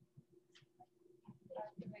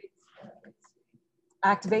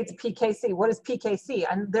 Activates PKC. What is PKC?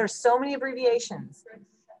 And there's so many abbreviations.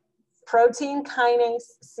 Protein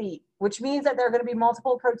kinase C, which means that there are going to be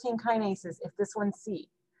multiple protein kinases if this one's C.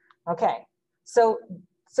 Okay, so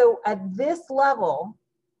at this level,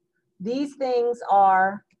 these things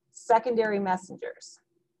are secondary messengers,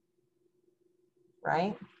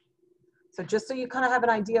 right? So just so you kind of have an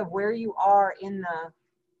idea of where you are in the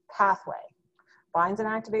pathway. Binds and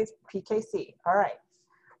activates PKC. All right.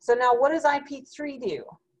 So now what does IP3 do?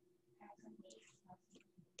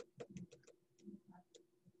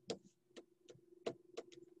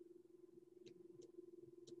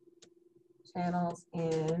 Channels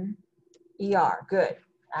in ER. Good.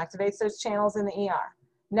 Activates those channels in the ER.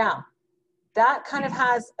 Now, that kind of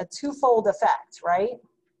has a 2-fold effect, right?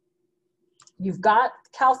 You've got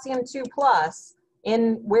calcium 2 plus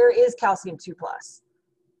in, where is calcium 2 plus?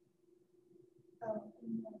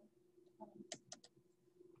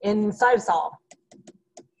 In cytosol,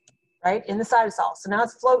 right? In the cytosol. So now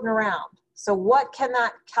it's floating around. So what can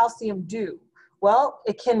that calcium do? Well,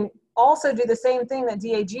 it can also do the same thing that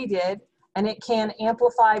DAG did, and it can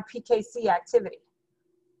amplify PKC activity.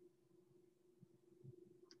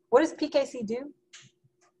 What does PKC do?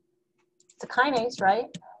 It's a kinase, right?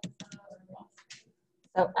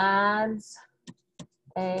 So adds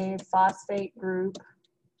a phosphate group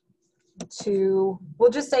to, we'll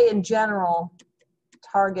just say in general,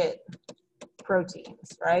 target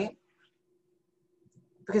proteins, right?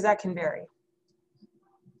 Because that can vary.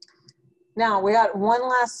 Now we got one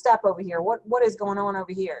last step over here. What is going on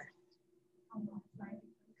over here?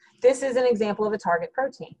 This is an example of a target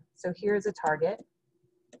protein. So here's a target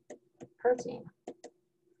protein.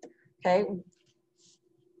 Okay.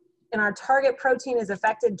 And our target protein is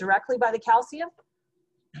affected directly by the calcium?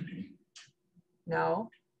 No.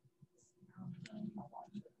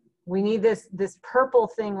 We need this purple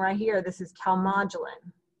thing right here. This is calmodulin.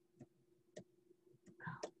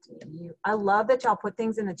 I love that y'all put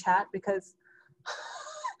things in the chat because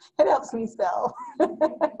it helps me spell.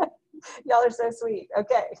 Y'all are so sweet.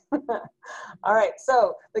 Okay. All right.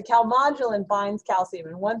 So the calmodulin binds calcium.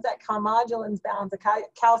 And once that calmodulin bound to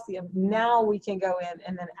calcium, now we can go in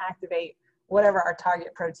and then activate whatever our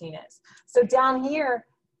target protein is. So down here,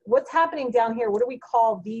 what's happening down here? What do we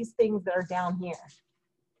call these things that are down here?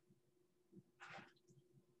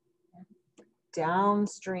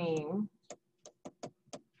 Downstream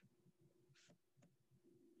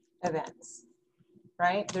events,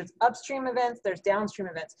 right? There's upstream events, there's downstream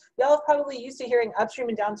events. Y'all have probably used to hearing upstream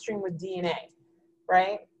and downstream with DNA,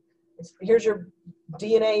 right? Here's your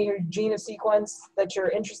DNA, your gene of sequence that you're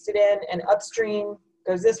interested in, and upstream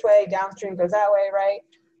goes this way, downstream goes that way, right?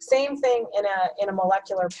 Same thing in a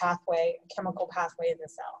molecular pathway, a chemical pathway in the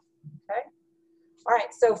cell, okay? All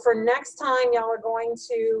right, so for next time, y'all are going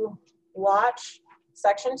to watch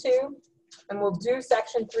section 2, and we'll do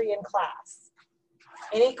section 3 in class.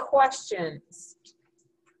 Any questions?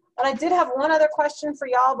 And I did have one other question for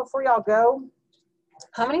y'all before y'all go.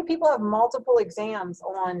 How many people have multiple exams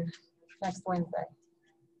on next Wednesday?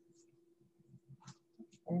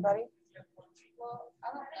 Anybody? Well, I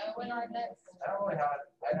don't know when our next.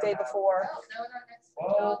 The day before. I don't know when our next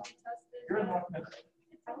Well, will be tested.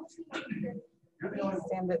 I don't see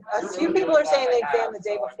Exam a few people are saying they exam the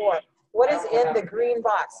day before. What is in the green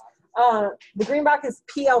box? The green box is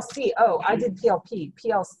PLC. Oh, I did PLP.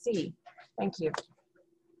 PLC. Thank you.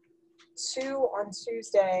 2 on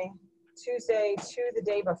Tuesday. Tuesday 2 the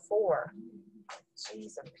day before.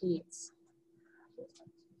 Jeez and Pete's.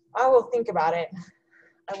 I will think about it.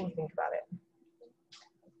 I will think about it.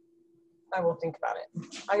 I will think about it.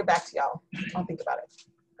 I'll get back to y'all. I'll think about it.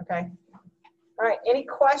 Okay. All right. Any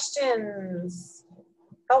questions?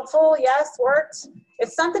 Helpful? Yes. Worked? If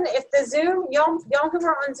something, if the Zoom, y'all who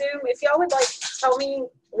are on Zoom, if y'all would like to tell me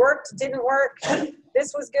worked, didn't work,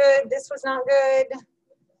 this was good, this was not good.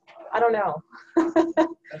 I don't know.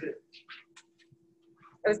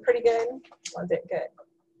 It was pretty good. Was it good?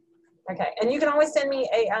 Okay. And you can always send me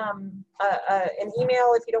an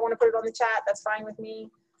email if you don't want to put it on the chat. That's fine with me.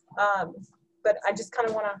 But I just kind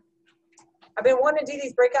of want to. I've been wanting to do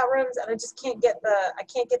these breakout rooms, and I just can't get the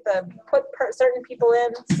put certain people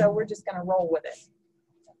in. So we're just gonna roll with it.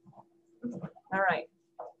 All right.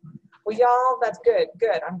 Well, y'all, that's good.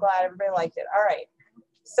 Good. I'm glad everybody liked it. All right.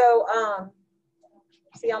 So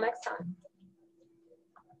see y'all next time.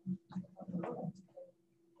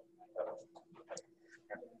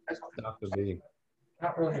 Dr. B.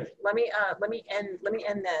 Not really. Let me end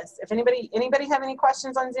this. If anybody have any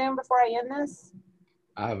questions on Zoom before I end this?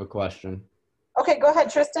 I have a question. Okay, go ahead,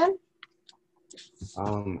 Tristan.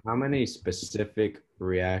 How many specific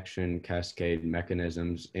reaction cascade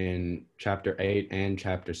mechanisms in chapter 8 and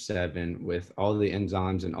chapter 7 with all the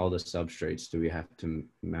enzymes and all the substrates do we have to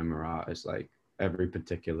memorize, like every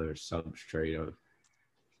particular substrate of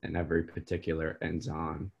and every particular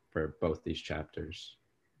enzyme for both these chapters?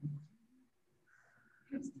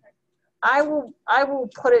 I will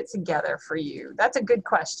put it together for you. That's a good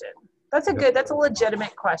question. That's a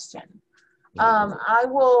legitimate question. And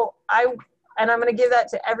I'm going to give that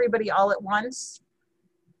to everybody all at once,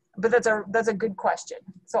 but that's a good question.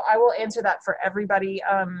 So I will answer that for everybody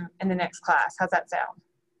in the next class. How's that sound?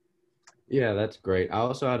 Yeah, that's great. I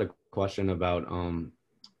also had a question about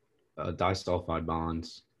disulfide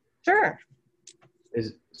bonds. Sure.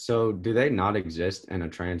 So do they not exist in a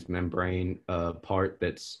transmembrane part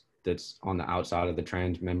that's on the outside of the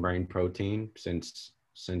transmembrane protein, since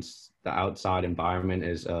the outside environment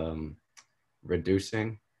is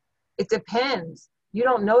reducing? It depends. You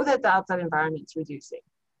don't know that the outside environment's reducing.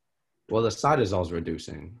 Well, the cytosol is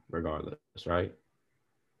reducing regardless, right?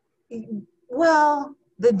 Well,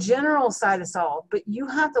 the general cytosol, but you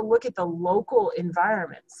have to look at the local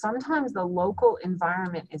environment. Sometimes the local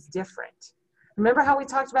environment is different. Remember how we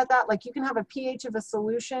talked about that? Like you can have a pH of a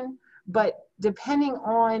solution, but depending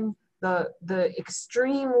on the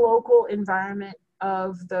extreme local environment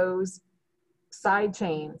of those side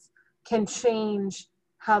chains can change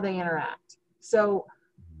how they interact. So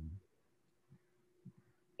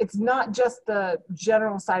it's not just the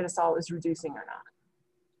general cytosol is reducing or not.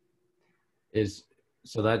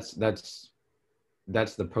 So that's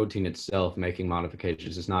the protein itself making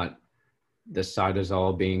modifications. It's not the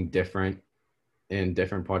cytosol being different in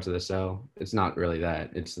different parts of the cell. It's not really that.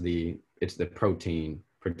 It's the protein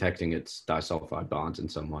protecting its disulfide bonds in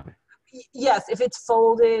some way. Yes, if it's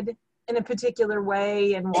folded in a particular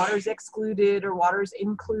way and water's excluded or water's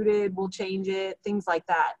included, we'll change it, things like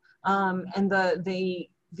that. And the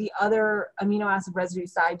other amino acid residue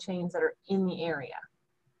side chains that are in the area.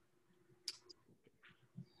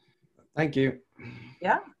 Thank you.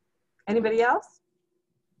 Yeah. Anybody else?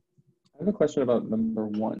 I have a question about number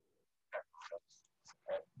 1.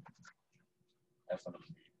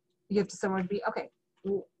 You have to somewhere to be. Okay.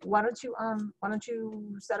 Well, why don't you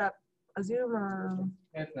set up a Zoom or?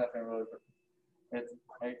 It's nothing really. I was just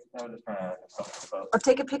trying to something about. Or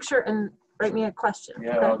take a picture and write me a question.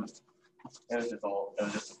 Yeah, Okay? it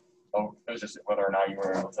was just whether or not you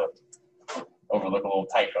were able to overlook a little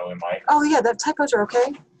typo in my. Oh yeah, the typos are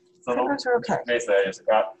okay. So Typos are okay.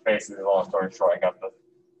 basically, long story short,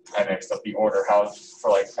 I mixed up the order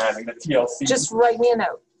for like adding the TLC. Just write me a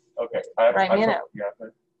note. Okay. Write me a note. Yeah.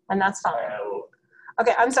 And that's fine.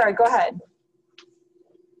 Okay, I'm sorry, go ahead.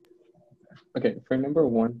 Okay, for number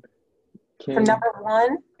 1, For number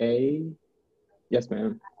 1, yes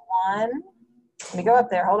ma'am. 1, let me go up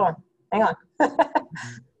there, hold on, hang on.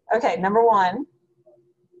 Okay, number 1.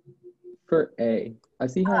 For A, I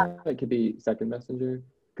see how it could be second messenger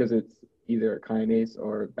because it's either a kinase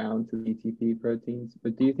or bound to ATP proteins,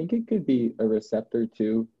 but do you think it could be a receptor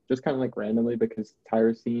too, just kind of like randomly because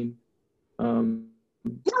tyrosine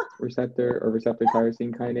receptor or receptor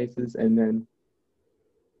tyrosine kinases, and then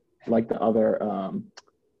like the other,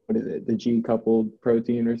 what is it, the G-coupled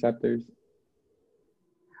protein receptors?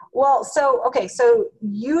 Well, so, okay, so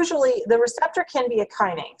usually the receptor can be a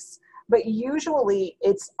kinase, but usually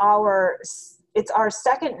it's our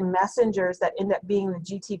second messengers that end up being the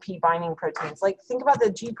GTP binding proteins. Like, think about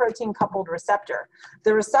the G protein coupled receptor.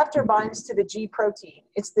 The receptor binds to the G protein.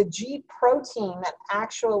 It's the G protein that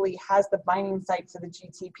actually has the binding site for the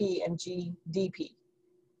GTP and GDP.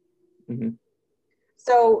 Mm-hmm.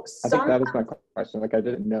 So I think that was my question. Like, I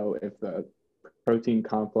didn't know if the protein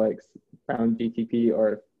complex found GTP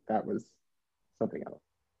or if that was something else.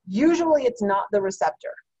 Usually it's not the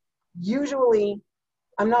receptor. Usually,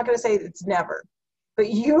 I'm not going to say it's never, but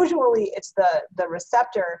usually it's the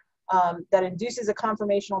receptor that induces a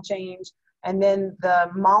conformational change, and then the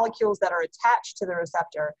molecules that are attached to the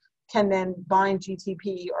receptor can then bind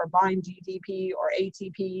GTP or bind GDP or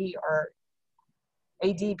ATP or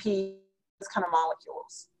ADP, those kind of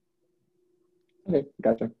molecules. Okay,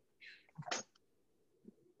 gotcha.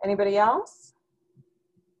 Anybody else?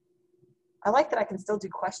 I like that I can still do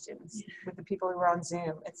questions with the people who are on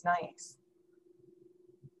Zoom. It's nice.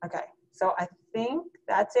 Okay, so I think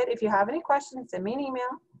that's it. If you have any questions, send me an email.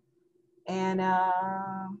 And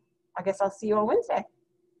I guess I'll see you on Wednesday.